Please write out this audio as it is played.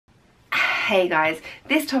Hey guys,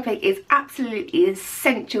 this topic is absolutely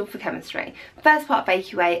essential for chemistry. First part of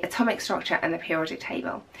AQA, atomic structure and the periodic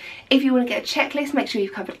table. If you want to get a checklist, make sure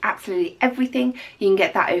you've covered absolutely everything. You can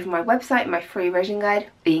get that over my website, my free revision guide,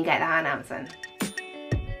 or you can get that on Amazon.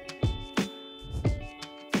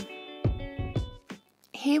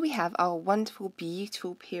 Here we have our wonderful,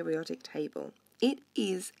 beautiful periodic table. It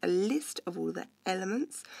is a list of all the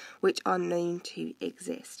elements which are known to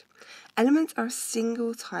exist. Elements are a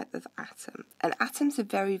single type of atom. An atom's a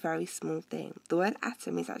very, very small thing. The word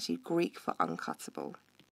atom is actually Greek for uncuttable.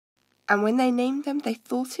 And when they named them, they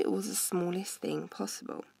thought it was the smallest thing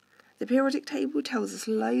possible. The periodic table tells us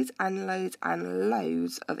loads and loads and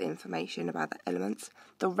loads of information about the elements,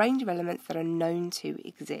 the range of elements that are known to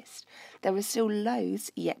exist. There are still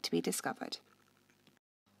loads yet to be discovered.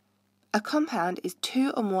 A compound is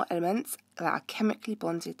two or more elements that are chemically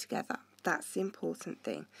bonded together. That's the important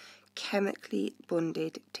thing. Chemically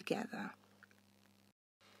bonded together.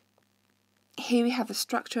 Here we have the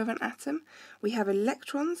structure of an atom. We have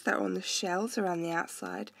electrons that are on the shells around the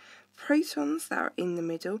outside, protons that are in the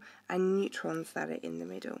middle, and neutrons that are in the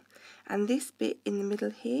middle. And this bit in the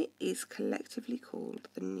middle here is collectively called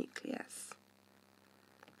the nucleus.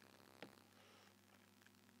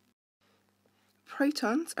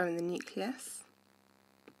 Protons are in the nucleus.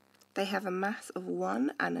 They have a mass of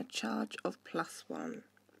 1 and a charge of +1.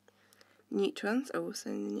 Neutrons are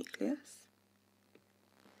also in the nucleus.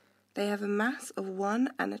 They have a mass of 1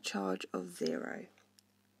 and a charge of 0.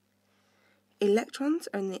 Electrons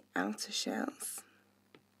are in the outer shells.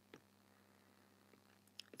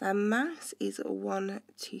 Their mass is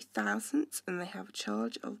 1/2000 and they have a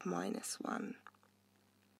charge of -1.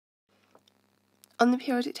 On the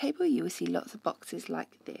periodic table you will see lots of boxes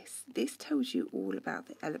like this. This tells you all about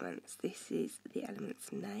the elements. This is the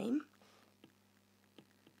element's name,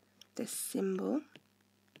 the symbol,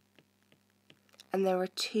 and there are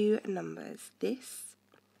two numbers. This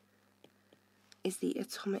is the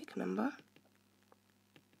atomic number,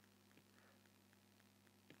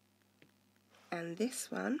 and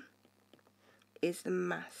this one is the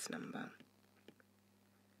mass number.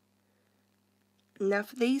 Now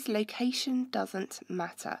for these, location doesn't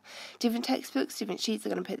matter. Different textbooks, different sheets are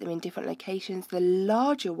going to put them in different locations. The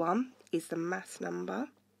larger one is the mass number,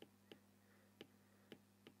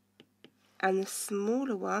 and the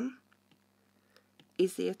smaller one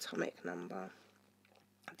is the atomic number.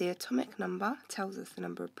 The atomic number tells us the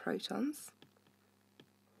number of protons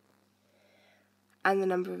and the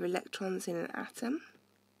number of electrons in an atom.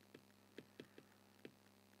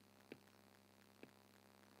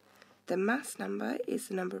 The mass number is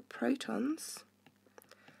the number of protons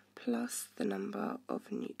plus the number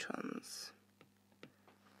of neutrons.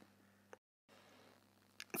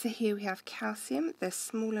 So here we have calcium. The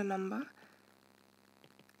smaller number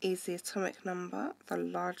is the atomic number, the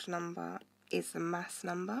large number is the mass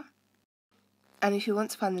number. And if you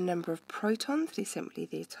want to find the number of protons, it is simply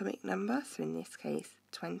the atomic number, so in this case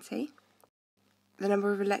 20. The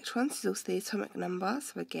number of electrons is also the atomic number,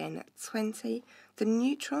 so again 20. The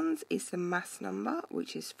neutrons is the mass number,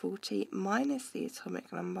 which is 40, minus the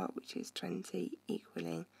atomic number, which is 20,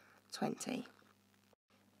 equaling 20.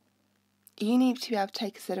 You need to be able to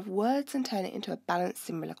take a set of words and turn it into a balanced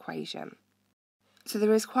symbol equation. So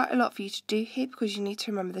there is quite a lot for you to do here because you need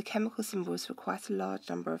to remember the chemical symbols for quite a large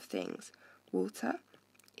number of things. Water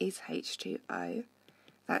is H2O.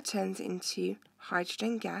 That turns into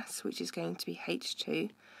hydrogen gas, which is going to be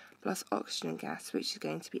H2, plus oxygen gas, which is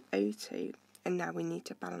going to be O2. And now we need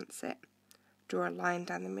to balance it. Draw a line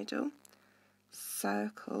down the middle,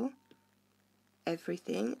 circle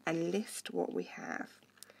everything, and list what we have.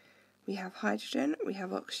 We have hydrogen, we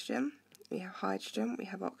have oxygen, we have hydrogen, we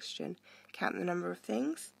have oxygen. Count the number of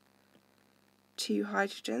things. 2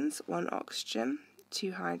 hydrogens, 1 oxygen,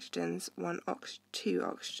 2 hydrogens, 2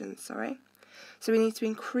 oxygens, sorry. So we need to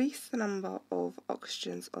increase the number of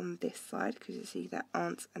oxygens on this side because you see there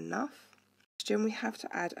aren't enough. Then we have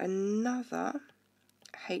to add another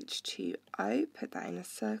H2O, put that in a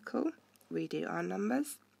circle, redo our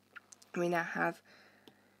numbers. We now have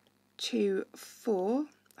 4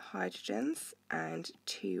 hydrogens and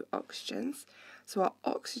 2 oxygens. So our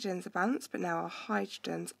oxygens are balanced, but now our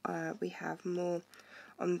hydrogens, we have more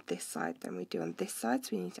on this side than we do on this side,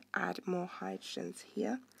 so we need to add more hydrogens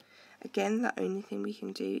here. Again, the only thing we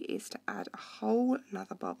can do is to add a whole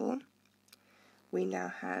another bubble. We now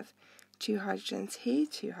have 2 hydrogens here,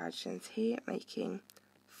 2 hydrogens here, making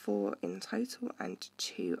 4 in total and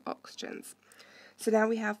 2 oxygens. So now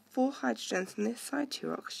we have 4 hydrogens on this side, 2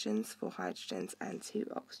 oxygens, 4 hydrogens and 2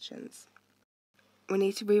 oxygens. We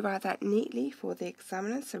need to rewrite that neatly for the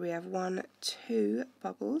examiner, so we have 1, 2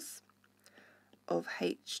 bubbles, of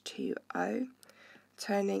H2O,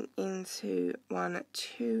 turning into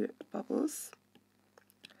 2 bubbles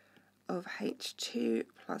of H2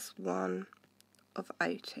 plus 1 of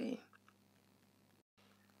O2.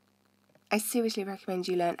 I seriously recommend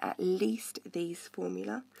you learn at least these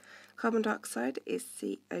formula. Carbon dioxide is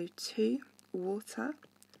CO2, water,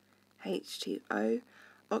 H2O,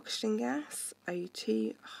 oxygen gas,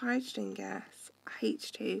 O2, hydrogen gas,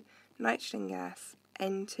 H2, nitrogen gas,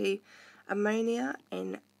 N2, ammonia,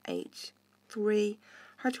 NH3,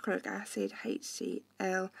 hydrochloric acid,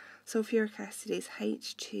 HCl, sulfuric acid is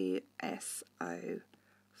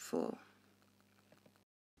H2SO4.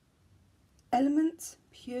 Elements,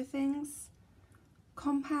 pure things.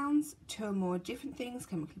 Compounds, 2 or more different things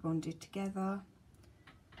chemically bonded together.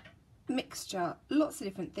 Mixture, lots of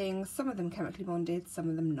different things, some of them chemically bonded, some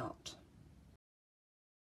of them not.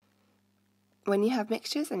 When you have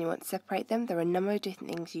mixtures and you want to separate them, there are a number of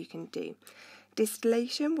different things you can do.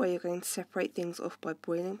 Distillation, where you're going to separate things off by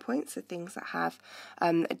boiling points, so things that have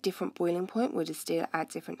a different boiling point will distill at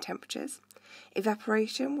different temperatures.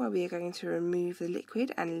 Evaporation, where we are going to remove the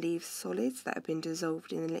liquid and leave solids that have been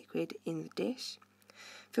dissolved in the liquid in the dish.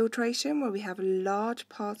 Filtration, where we have large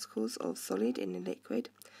particles of solid in the liquid.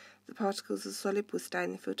 The particles of solid will stay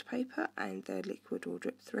in the filter paper and the liquid will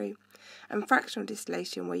drip through. And fractional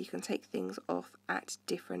distillation, where you can take things off at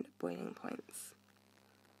different boiling points.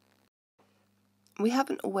 We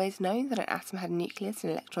haven't always known that an atom had a nucleus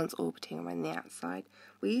and electrons orbiting around the outside.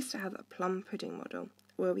 We used to have a plum pudding model,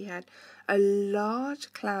 where we had a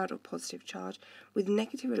large cloud of positive charge with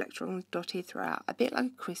negative electrons dotted throughout, a bit like a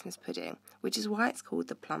Christmas pudding, which is why it's called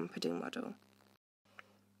the plum pudding model.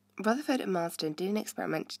 Rutherford and Marsden did an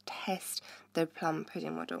experiment to test the plum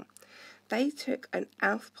pudding model. They took an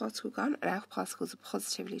alpha particle gun, and alpha particles are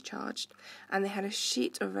positively charged, and they had a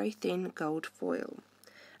sheet of very thin gold foil.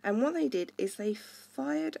 And what they did is they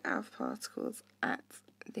fired alpha particles at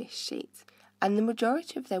this sheet, and the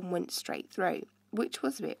majority of them went straight through, which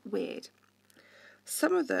was a bit weird.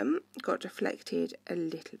 Some of them got deflected a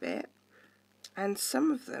little bit, and some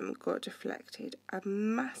of them got deflected a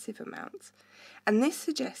massive amount. And this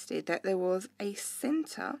suggested that there was a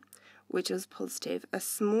centre which was positive, a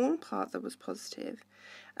small part that was positive,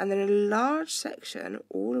 and then a large section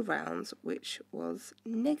all around which was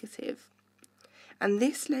negative. And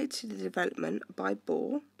this led to the development by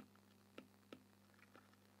Bohr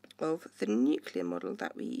of the nuclear model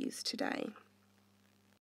that we use today.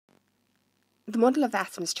 The model of the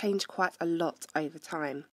atom has changed quite a lot over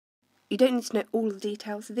time. You don't need to know all the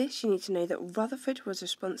details of this, you need to know that Rutherford was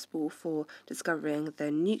responsible for discovering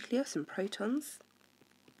the nucleus and protons.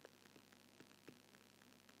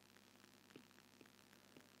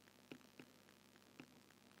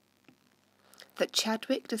 That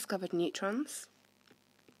Chadwick discovered neutrons.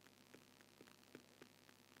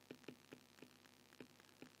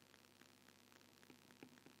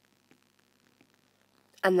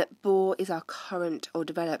 And that Bohr is our current, or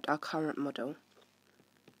developed our current model.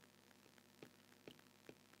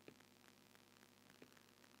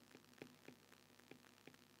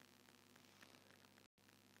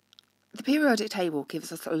 The periodic table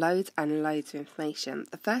gives us loads and loads of information.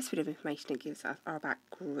 The first bit of information it gives us are about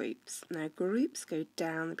groups. Now, groups go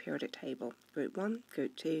down the periodic table. Group 1,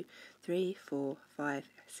 Group 2, 3, 4, 5,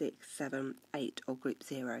 6, 7, 8, or Group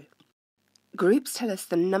 0. Groups tell us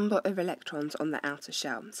the number of electrons on the outer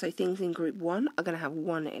shell. So things in Group 1 are going to have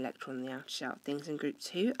 1 electron in the outer shell. Things in Group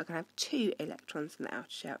 2 are going to have 2 electrons in the outer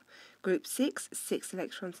shell. Group 6, 6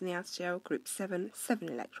 electrons in the outer shell. Group 7, 7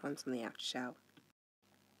 electrons in the outer shell.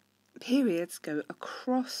 Periods go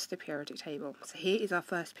across the periodic table. So here is our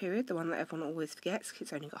first period, the one that everyone always forgets because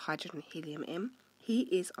it's only got hydrogen and helium in. Here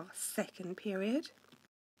is our second period.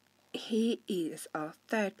 Here is our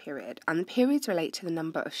third period, and the periods relate to the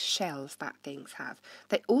number of shells that things have.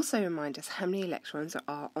 They also remind us how many electrons there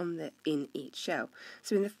are in each shell.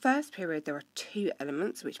 So in the first period there are 2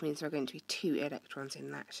 elements, which means there are going to be 2 electrons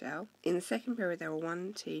in that shell. In the second period there are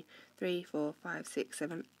 1, 2, 3, 4, 5, 6,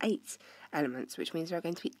 7, 8 elements, which means there are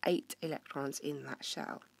going to be 8 electrons in that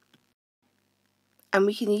shell. And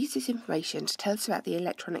we can use this information to tell us about the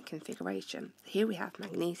electronic configuration. Here we have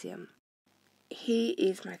magnesium. Here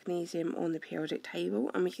is magnesium on the periodic table,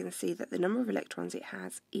 and we can see that the number of electrons it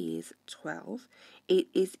has is 12. It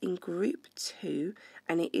is in group 2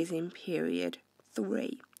 and it is in period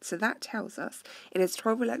 3. So that tells us it has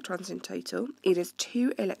 12 electrons in total. It has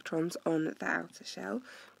 2 electrons on the outer shell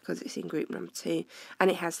because it's in group number 2, and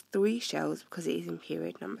it has 3 shells because it is in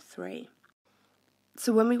period number 3.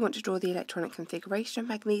 So when we want to draw the electronic configuration of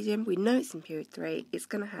magnesium, we know it's in period 3, it's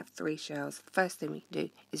going to have 3 shells. The first thing we can do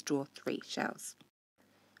is draw 3 shells.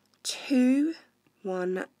 2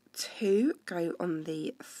 1, 2 go on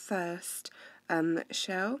the first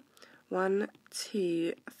shell. 1,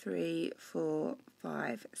 2, 3, 4,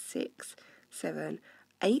 5, 6, 7,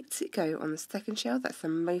 8 go on the second shell. That's the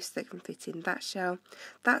most that can fit in that shell.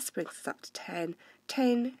 That brings us up to 10.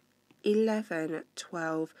 10, 11,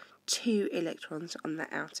 12, 2 electrons on the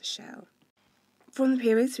outer shell. From the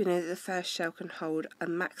periods, we know that the first shell can hold a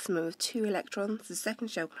maximum of 2 electrons, the second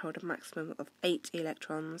shell can hold a maximum of 8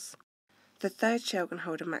 electrons, the third shell can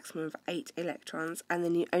hold a maximum of 8 electrons, and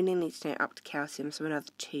then you only need to know up to calcium, so another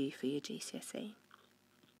 2 for your GCSE.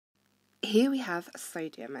 Here we have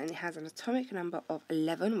sodium, and it has an atomic number of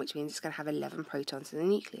 11, which means it's going to have 11 protons in the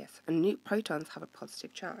nucleus, and protons have a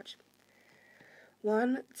positive charge.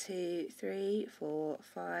 1, 2, 3, 4,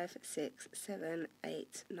 5, 6, 7,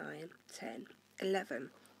 8, 9, 10, 11.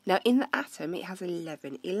 Now in the atom it has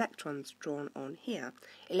 11 electrons drawn on here.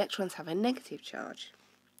 Electrons have a negative charge.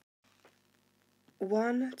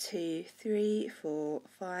 1, 2, 3, 4,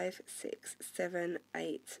 5, 6, 7,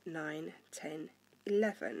 8, 9, 10,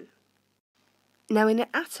 11. Now in an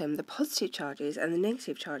atom, the positive charges and the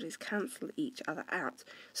negative charges cancel each other out,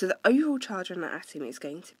 so the overall charge on the atom is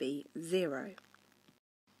going to be 0.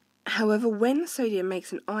 However, when sodium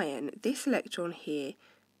makes an ion, this electron here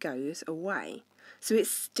goes away. So it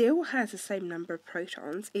still has the same number of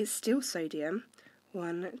protons. It's still sodium.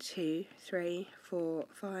 1, 2, 3, 4,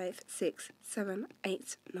 5, 6, 7,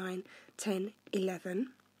 8, 9, 10, 11.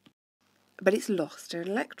 But it's lost an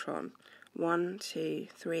electron. 1, 2,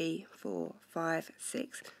 3, 4, 5,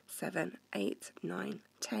 6, 7, 8, 9,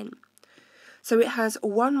 10. So it has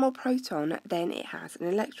one more proton than it has an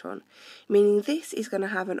electron, meaning this is going to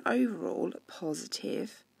have an overall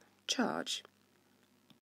positive charge.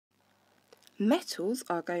 Metals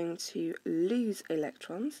are going to lose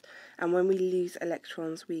electrons, and when we lose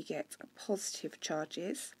electrons we get positive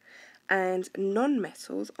charges, and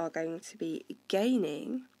non-metals are going to be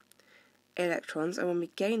gaining electrons, and when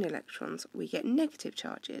we gain electrons we get negative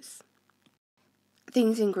charges.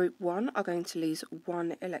 Things in group 1 are going to lose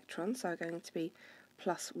 1 electron, so are going to be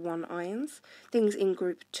 +1 ions. Things in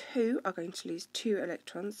group 2 are going to lose 2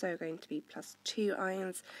 electrons, so are going to be +2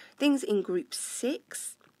 ions. Things in group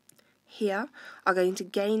 6 here are going to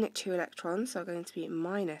gain 2 electrons, so are going to be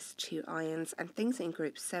 -2 ions, and things in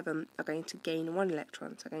group 7 are going to gain 1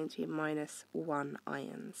 electron, so are going to be -1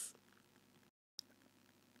 ions.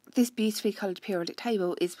 This beautifully coloured periodic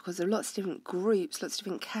table is because of lots of different groups, lots of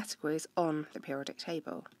different categories on the periodic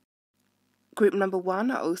table. Group number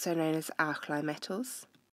 1 are also known as alkali metals.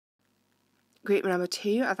 Group number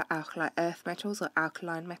 2 are the alkali earth metals or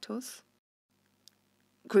alkaline metals.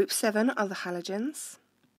 Group 7 are the halogens.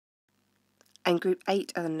 And group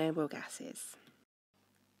 8 are the noble gases.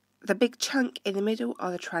 The big chunk in the middle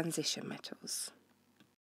are the transition metals.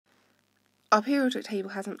 Our periodic table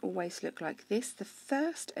hasn't always looked like this. The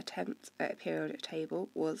first attempt at a periodic table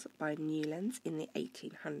was by Newlands in the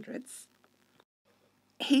 1800s.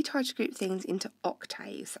 He tried to group things into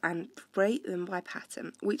octaves and rate them by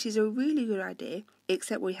pattern, which is a really good idea,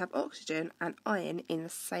 except we have oxygen and iron in the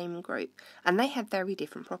same group, and they have very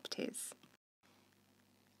different properties.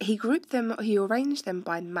 He arranged them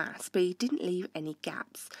by mass, but he didn't leave any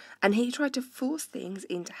gaps, and he tried to force things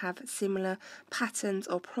in to have similar patterns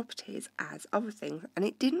or properties as other things, and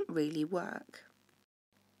it didn't really work.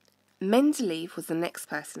 Mendeleev was the next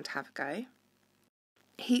person to have a go.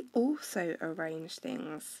 He also arranged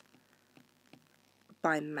things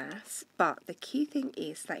by mass, but the key thing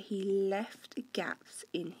is that he left gaps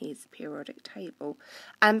in his periodic table,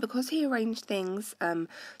 and because he arranged things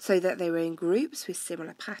so that they were in groups with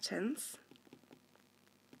similar patterns,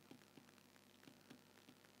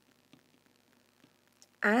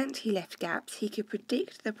 and he left gaps, he could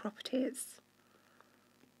predict the properties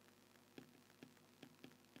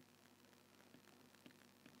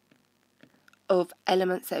of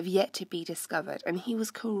elements that have yet to be discovered, and he was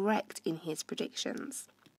correct in his predictions.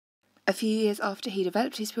 A few years after he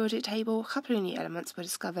developed his periodic table, a couple of new elements were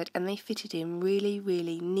discovered, and they fitted in really,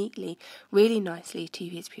 really neatly, really nicely to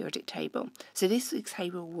his periodic table. So this week's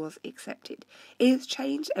table was accepted. It has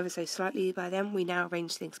changed ever so slightly by then. We now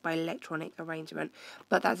arrange things by electronic arrangement,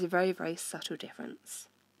 but that's a very, very subtle difference.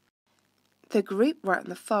 The group right on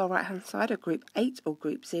the far right-hand side are group 8 or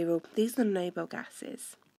group 0. These are the noble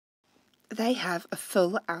gases. They have a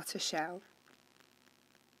full outer shell.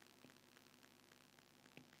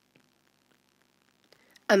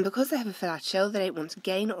 And because they have a full outer shell, they don't want to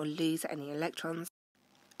gain or lose any electrons,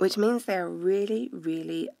 which means they are really,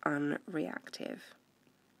 really unreactive.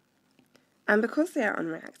 And because they are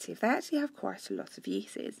unreactive, they actually have quite a lot of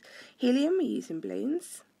uses. Helium we use in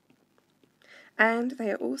balloons, And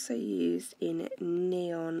they are also used in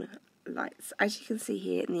neon lights, as you can see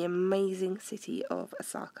here in the amazing city of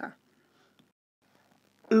Osaka.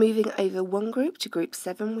 Moving over one group to group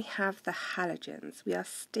 7, we have the halogens. We are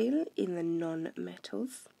still in the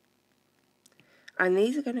non-metals. And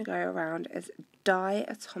these are going to go around as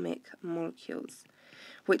diatomic molecules,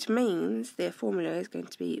 which means their formula is going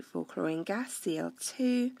to be for chlorine gas,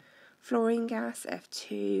 Cl2, fluorine gas,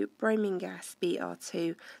 F2, bromine gas,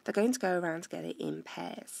 Br2. They're going to go around together in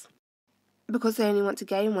pairs. Because they only want to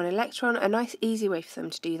gain one electron, a nice easy way for them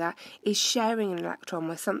to do that is sharing an electron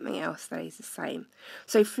with something else that is the same.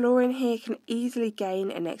 So fluorine here can easily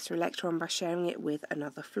gain an extra electron by sharing it with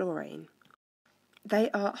another fluorine. They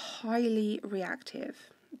are highly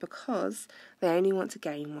reactive because they only want to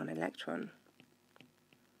gain one electron.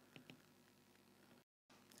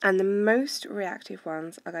 And the most reactive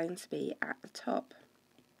ones are going to be at the top.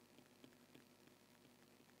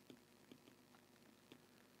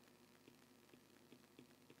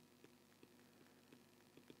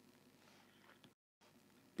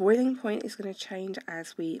 Boiling point is going to change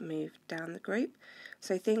as we move down the group.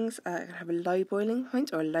 So things are going to have a low boiling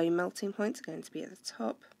point or a low melting point are going to be at the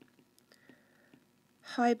top.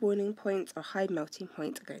 High boiling points or high melting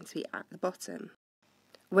points are going to be at the bottom.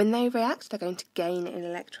 When they react, they're going to gain an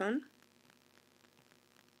electron.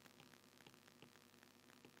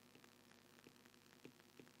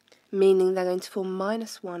 Meaning they're going to form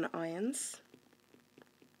 -1 ions.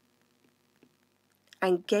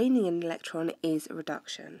 And gaining an electron is a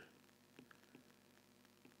reduction.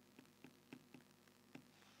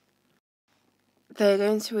 They're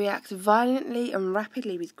going to react violently and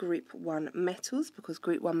rapidly with group 1 metals because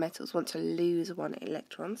group 1 metals want to lose 1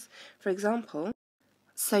 electrons. For example,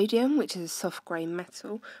 sodium, which is a soft grey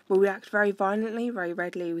metal, will react very violently, very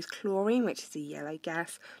readily with chlorine, which is a yellow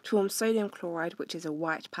gas, to form sodium chloride, which is a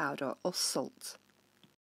white powder or salt.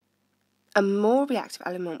 A more reactive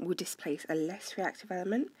element will displace a less reactive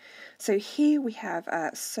element. So here we have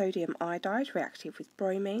sodium iodide reactive with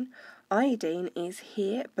bromine. Iodine is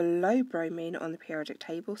here below bromine on the periodic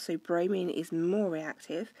table, so bromine is more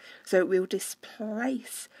reactive, so it will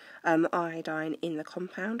displace iodine in the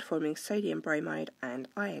compound, forming sodium bromide and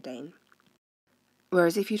iodine.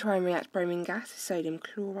 Whereas if you try and react bromine gas with sodium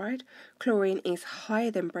chloride, chlorine is higher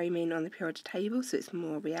than bromine on the periodic table, so it's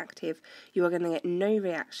more reactive. You are going to get no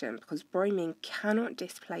reaction because bromine cannot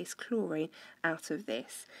displace chlorine out of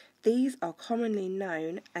this. These are commonly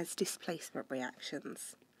known as displacement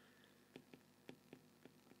reactions.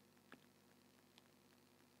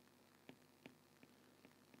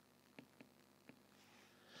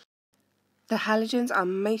 The halogens are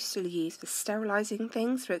mostly used for sterilising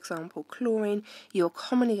things. For example, chlorine, you're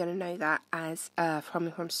commonly going to know that as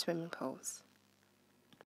from swimming pools.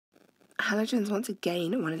 Halogens want to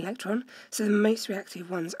gain 1 electron, so the most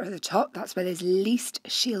reactive ones are at the top. That's where there's least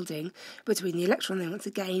shielding between the electron they want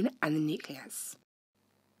to gain and the nucleus.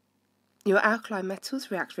 Your alkali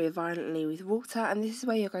metals react very violently with water, and this is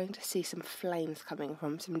where you're going to see some flames coming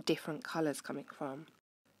from, some different colours coming from.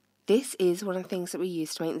 This is one of the things that we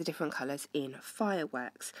use to make the different colours in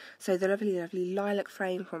fireworks. So the lovely lilac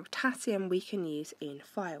flame from potassium we can use in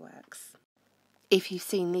fireworks. If you've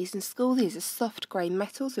seen these in school, these are soft grey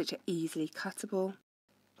metals which are easily cuttable.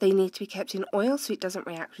 They need to be kept in oil so it doesn't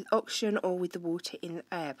react with oxygen or with the water in the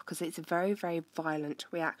air because it's a very, very violent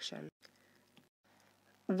reaction.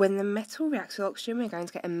 When the metal reacts with oxygen, we're going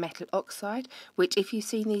to get a metal oxide, which if you've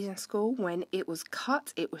seen these in school, when it was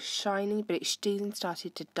cut, it was shiny, but it soon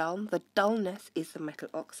started to dull. The dullness is the metal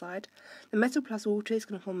oxide. The metal plus water is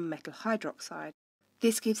going to form a metal hydroxide.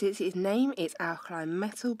 This gives it its name, it's alkaline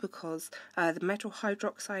metal, because the metal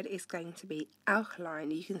hydroxide is going to be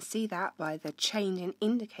alkaline. You can see that by the change in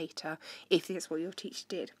indicator if that's what your teacher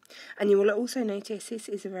did. And you will also notice this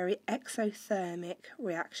is a very exothermic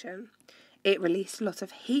reaction. It released a lot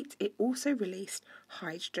of heat. It also released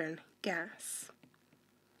hydrogen gas.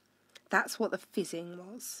 That's what the fizzing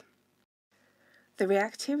was. The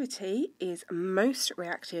reactivity is most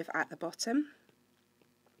reactive at the bottom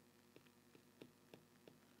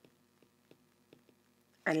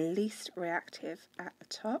and least reactive at the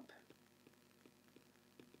top.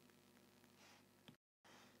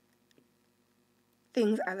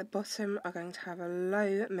 Things at the bottom are going to have a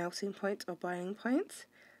low melting point or boiling point,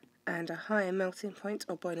 and a higher melting point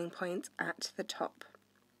or boiling point at the top.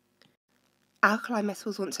 Alkali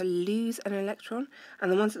metals want to lose an electron,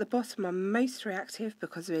 and the ones at the bottom are most reactive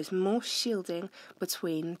because there is more shielding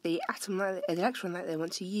between the electron that they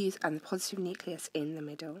want to use and the positive nucleus in the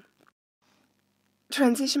middle.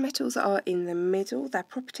 Transition metals are in the middle. Their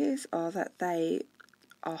properties are that they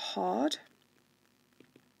are hard,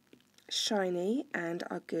 shiny and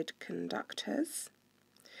are good conductors.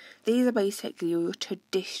 These are basically your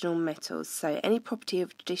traditional metals, so any property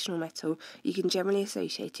of traditional metal you can generally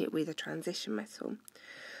associate it with a transition metal.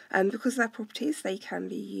 Because of their properties, they can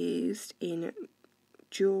be used in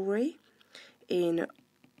jewellery, in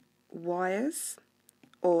wires,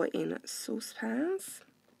 or in saucepans.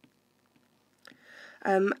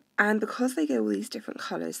 And because they get all these different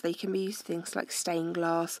colours, they can be used for things like stained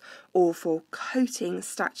glass or for coating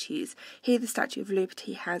statues. Here the Statue of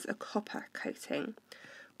Liberty has a copper coating.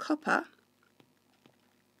 Copper,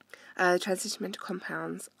 transition metal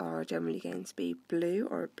compounds are generally going to be blue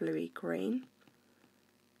or a bluey green.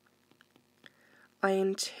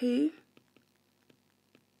 Iron 2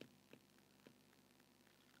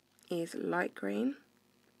 is light green.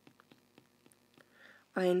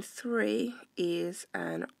 Iron 3 is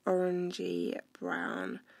an orangey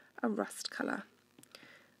brown, a rust colour.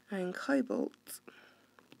 And cobalt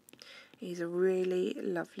is a really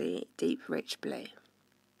lovely deep rich blue.